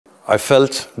I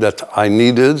felt that I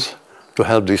needed to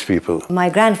help these people. My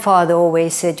grandfather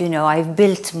always said, you know, I've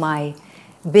built my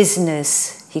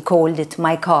business, he called it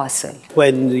my castle.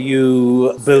 When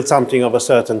you build something of a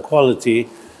certain quality,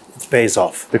 it pays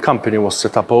off. The company was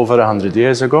set up over 100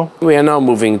 years ago. We are now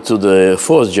moving to the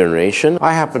fourth generation.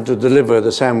 I happened to deliver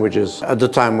the sandwiches at the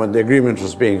time when the agreement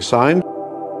was being signed.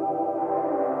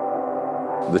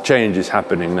 The change is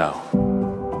happening now.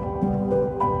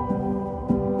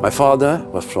 My father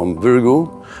was from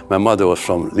Virgo, my mother was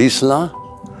from Lisla,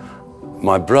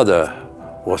 my brother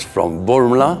was from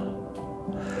Bormla,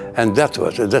 and that's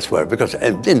where, because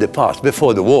in the past,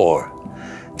 before the war,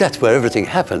 that's where everything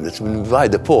happened. It's by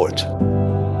the port.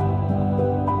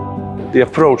 The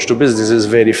approach to business is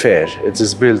very fair. It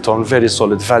is built on very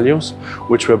solid values,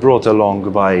 which were brought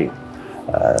along by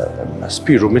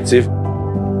Spiro Mizzi.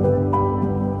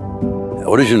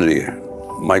 Originally,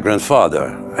 my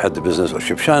grandfather had the business of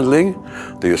ship handling.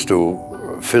 They used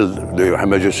to fill the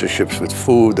emergency ships with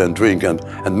food and drink and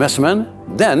messmen.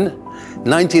 Then,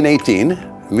 1918,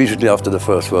 immediately after the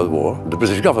First World War, the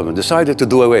British government decided to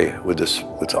do away with this,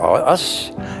 with us,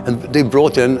 and they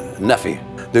brought in NAFI.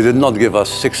 They did not give us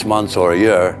 6 months or a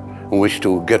year in which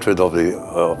to get rid of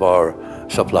our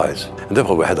supplies. And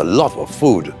therefore, we had a lot of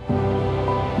food.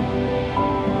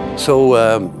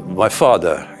 So my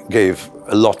father gave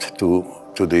a lot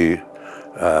to the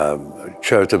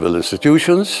charitable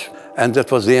institutions, and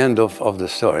that was the end of the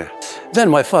story. Then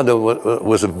my father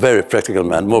was a very practical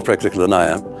man, more practical than I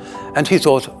am, and he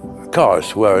thought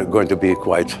cars were going to be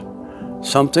quite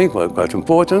something, quite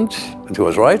important, and he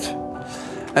was right,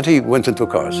 and he went into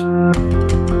cars.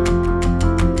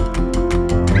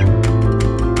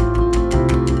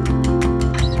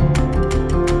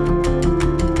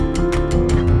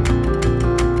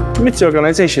 Mizzi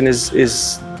Organisation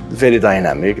is very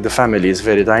dynamic. The family is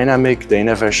very dynamic. They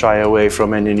never shy away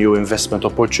from any new investment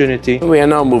opportunity. We are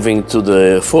now moving to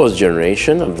the fourth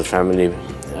generation of the family,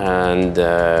 and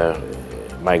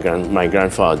my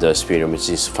grandfather, Spiro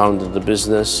Mizzi, founded the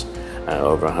business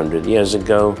over 100 years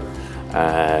ago.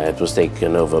 It was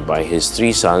taken over by his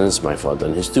 3 sons, my father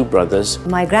and his 2 brothers.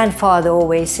 My grandfather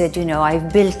always said, you know,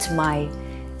 I've built my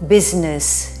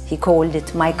business, he called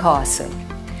it my castle.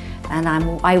 And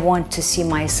I want to see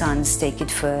my sons take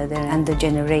it further, and the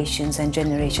generations and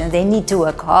generations. They need to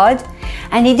work hard.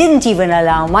 And he didn't even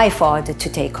allow my father to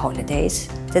take holidays.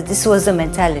 That this was the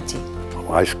mentality.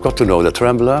 I got to know that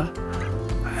Rambler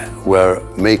were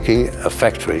making a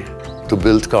factory to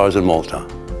build cars in Malta.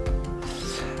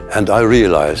 And I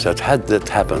realized that had that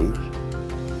happened,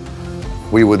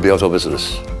 we would be out of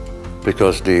business,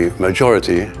 because the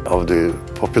majority of the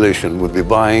population would be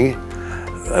buying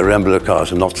Rambler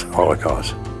cars and not our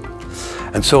cars.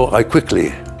 And so I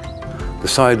quickly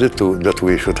decided that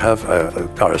we should have a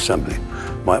car assembly.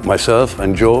 Myself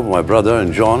and Joe, my brother,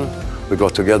 and John, we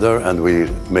got together and we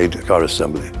made a car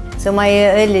assembly. So my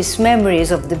earliest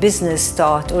memories of the business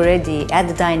start already at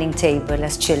the dining table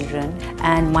as children,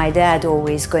 and my dad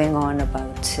always going on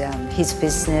about his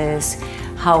business,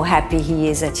 how happy he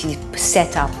is that he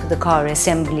set up the car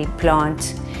assembly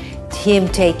plant, him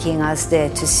taking us there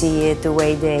to see it, the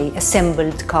way they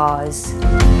assembled cars.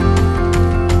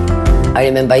 I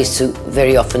remember I used to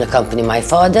very often accompany my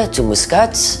father to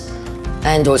Muscats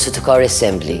and also to car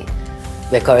assembly.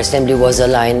 Where car assembly was a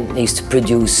line, they used to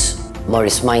produce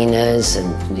Morris Minors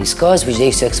and these cars which they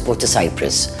used to export to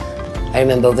Cyprus. I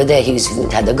remember over there he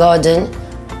had a garden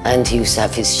and he used to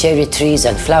have his cherry trees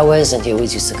and flowers, and he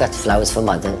always used to cut flowers for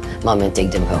Mum and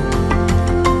take them home.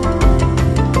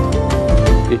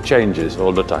 It changes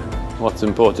all the time. What's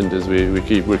important is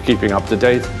we're keeping up to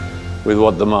date with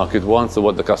what the market wants or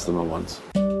what the customer wants.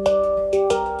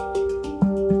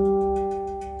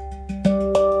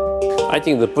 I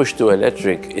think the push to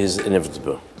electric is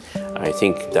inevitable. I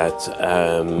think that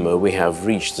we have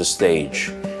reached a stage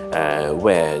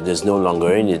where there's no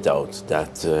longer any doubt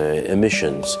that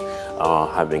emissions are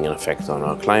having an effect on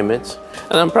our climate.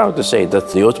 And I'm proud to say that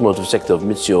the automotive sector of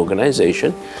Mizzi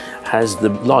Organisation has the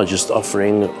largest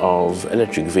offering of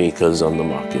electric vehicles on the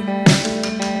market.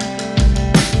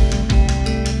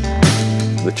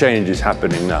 The change is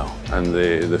happening now, and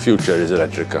the future is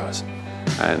electric cars.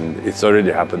 And it's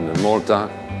already happened in Malta.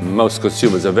 Most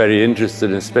consumers are very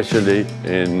interested, especially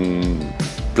in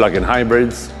plug-in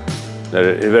hybrids.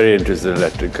 They're very interested in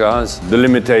electric cars. The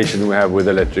limitation we have with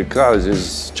electric cars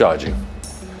is charging.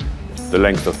 The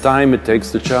length of time it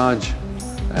takes to charge,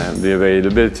 and the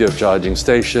availability of charging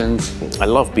stations. A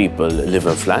lot of people live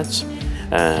in flats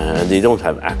and they don't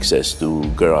have access to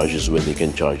garages where they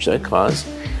can charge their cars.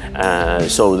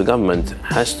 So the government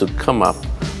has to come up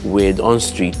with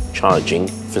on-street charging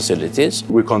facilities.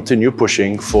 We continue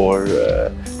pushing for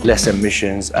less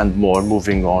emissions and more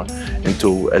moving on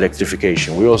into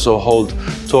electrification. We also hold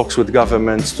talks with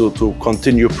governments to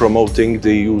continue promoting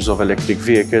the use of electric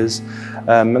vehicles,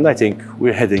 and I think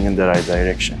we're heading in the right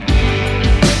direction.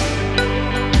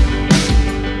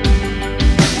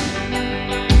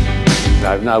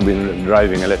 I've now been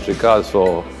driving electric cars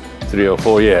for 3 or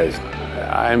 4 years.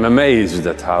 I'm amazed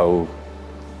at how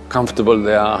comfortable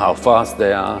they are, how fast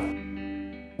they are.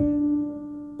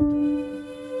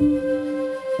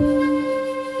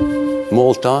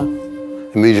 Malta,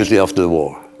 immediately after the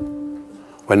war,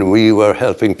 when we were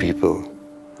helping people,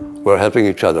 we were helping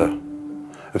each other.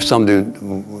 If somebody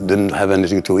didn't have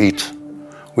anything to eat,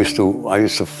 I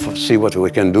used to see what we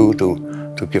can do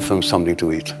to give them something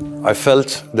to eat. I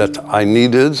felt that I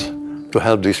needed to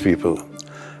help these people.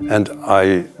 And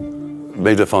I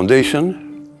made a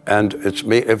foundation, and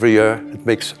every year it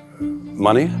makes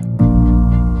money.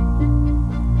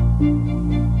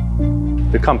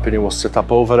 The company was set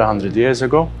up over 100 years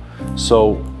ago.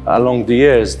 So along the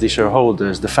years, the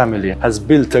shareholders, the family, has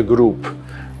built a group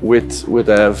with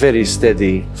a very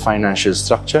steady financial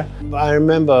structure. I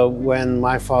remember when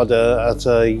my father, as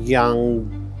a young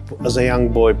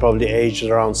boy, probably aged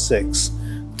around 6,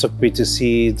 took me to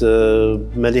see the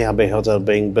Maltese Bay Hotel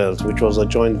being built, which was a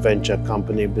joint venture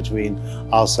company between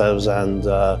ourselves and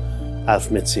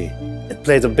Mizzi. It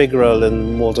played a big role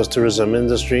in Malta's tourism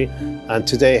industry, and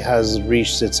today has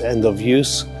reached its end of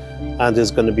use and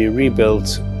is going to be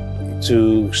rebuilt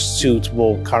to suit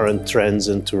more current trends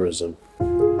in tourism.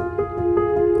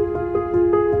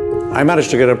 I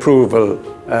managed to get approval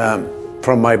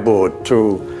from my board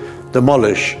to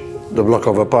demolish the block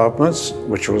of apartments,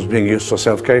 which was being used for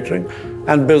self-catering,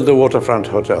 and build the waterfront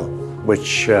hotel,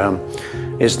 which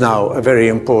is now a very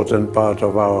important part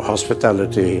of our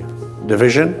hospitality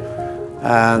division.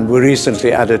 And we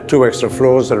recently added 2 extra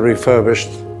floors and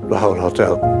refurbished the whole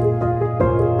hotel.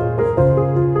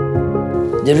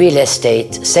 The real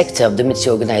estate sector of the Mizzi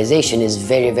Organisation is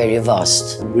very, very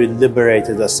vast. We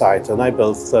liberated a site and I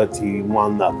built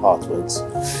 31 apartments.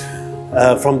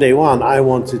 From day one, I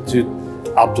wanted to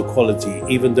up the quality,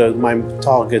 even though my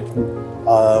target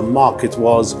market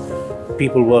was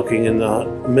people working in the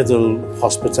middle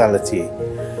hospitality.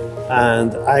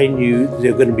 And I knew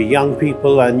there were going to be young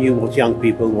people. I knew what young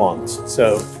people want.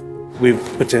 So we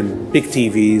put in big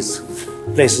TVs,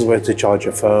 places where to charge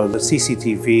your phone, the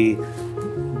CCTV,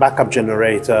 backup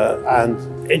generator,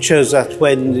 and it shows that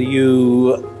when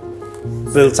you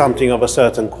build something of a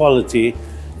certain quality,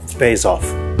 it pays off.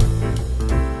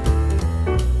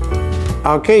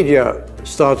 Arcadia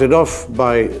started off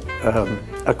by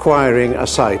acquiring a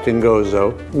site in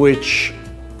Gozo, which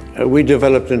we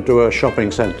developed into a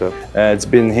shopping center. It's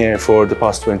been here for the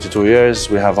past 22 years.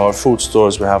 We have our food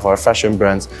stores, we have our fashion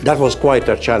brands. That was quite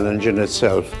a challenge in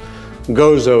itself.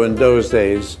 Gozo in those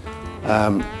days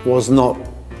was not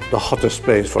the hottest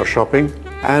place for shopping.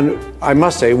 And I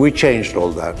must say, we changed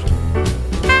all that.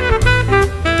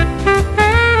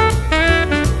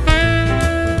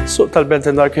 So Talbent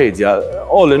and Arcadia,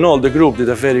 all in all, the group did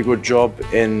a very good job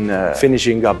in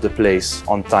finishing up the place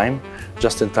on time,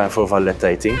 just in time for Valletta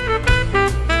 18.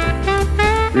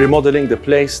 Remodeling the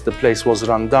place was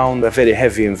run down, a very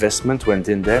heavy investment went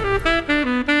in there.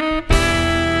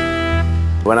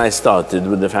 When I started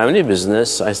with the family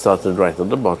business, I started right at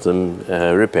the bottom,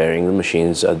 repairing the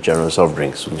machines at General Soft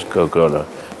Drinks, which is Coca-Cola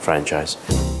franchise.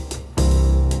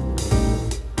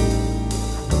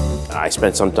 I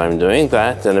spent some time doing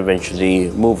that and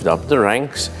eventually moved up the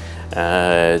ranks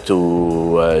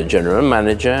to general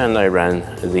manager, and I ran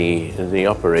the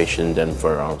operation then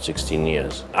for around 16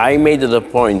 years. I made it a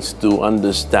point to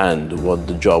understand what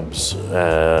the jobs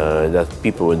that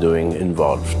people were doing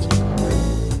involved.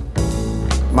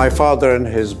 My father and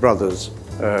his brothers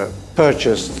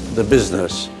purchased the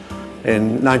business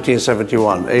in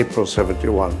 1971, April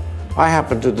 71. I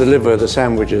happened to deliver the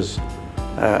sandwiches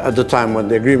at the time when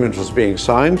the agreement was being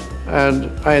signed, and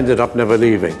I ended up never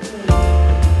leaving.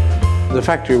 The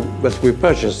factory that we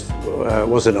purchased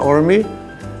was in Ormi,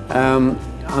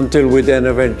 until we then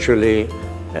eventually,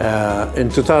 in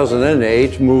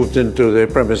 2008, moved into the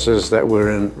premises that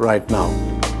we're in right now.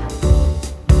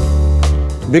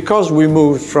 Because we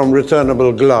moved from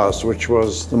returnable glass, which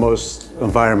was the most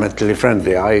environmentally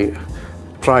friendly, I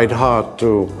tried hard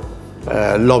to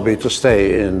lobby to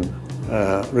stay in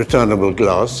returnable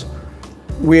glass.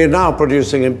 We are now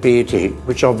producing in PET,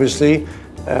 which obviously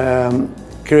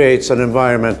creates an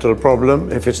environmental problem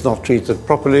if it's not treated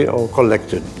properly or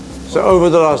collected. So over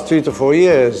the last 3 to 4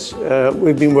 years,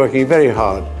 we've been working very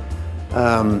hard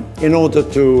in order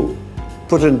to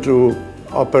put into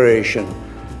operation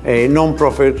a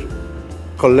non-profit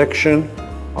collection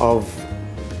of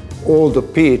all the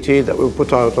PET that we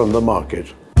put out on the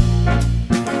market.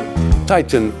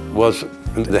 Titan was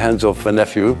in the hands of a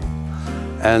nephew,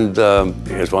 and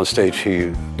at one stage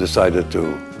he decided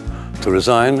to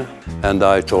resign, and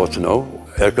I thought, no,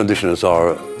 air conditioners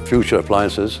are future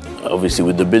appliances. Obviously,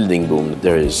 with the building boom,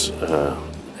 there is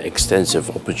extensive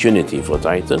opportunity for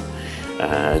Titan.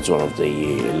 It's one of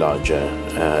the larger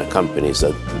companies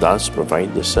that does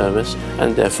provide this service,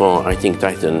 and therefore I think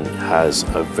Titan has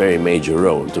a very major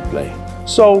role to play.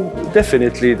 So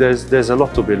definitely there's a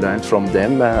lot to be learned from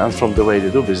them and from the way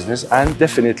they do business, and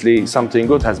definitely something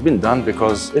good has been done,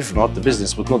 because if not, the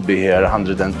business would not be here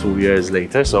 102 years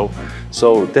later.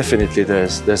 So definitely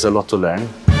there's a lot to learn.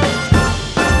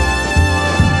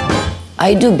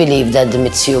 I do believe that the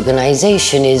Mizzi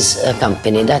Organisation is a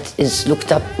company that is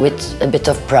looked up with a bit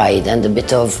of pride and a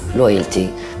bit of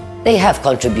loyalty. They have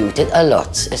contributed a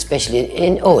lot, especially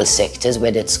in all sectors,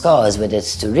 whether it's cars, whether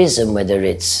it's tourism, whether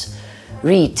it's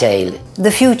retail.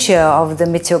 The future of the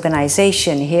Mizzi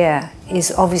Organisation here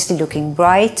is obviously looking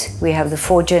bright. We have the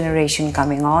fourth generation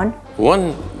coming on.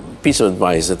 One piece of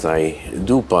advice that I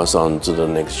do pass on to the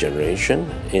next generation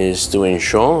is to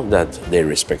ensure that they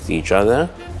respect each other,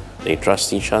 they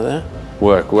trust each other.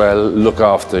 Work well, look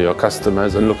after your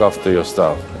customers and look after your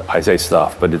staff. I say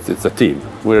staff, but it's a team.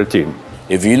 We're a team.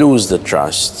 If you lose the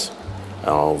trust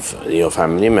of your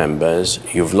family members,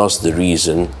 you've lost the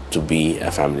reason to be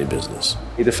a family business.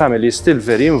 The family is still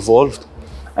very involved,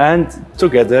 and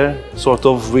together, sort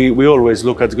of, we always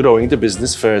look at growing the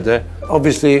business further.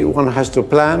 Obviously, one has to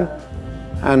plan,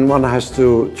 and one has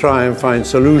to try and find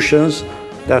solutions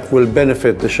that will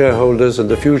benefit the shareholders in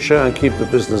the future and keep the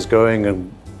business going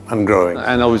and growing.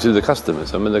 And obviously the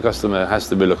customers. I mean, the customer has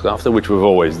to be looked after, which we've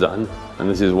always done. And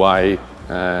this is why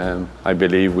I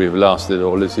believe we've lasted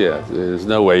all this year. There's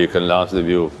no way you can last if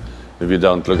you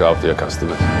don't look after your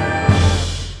customers.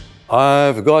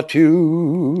 I've got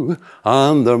you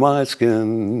under my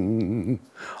skin.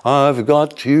 I've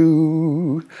got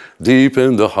you deep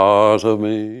in the heart of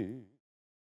me.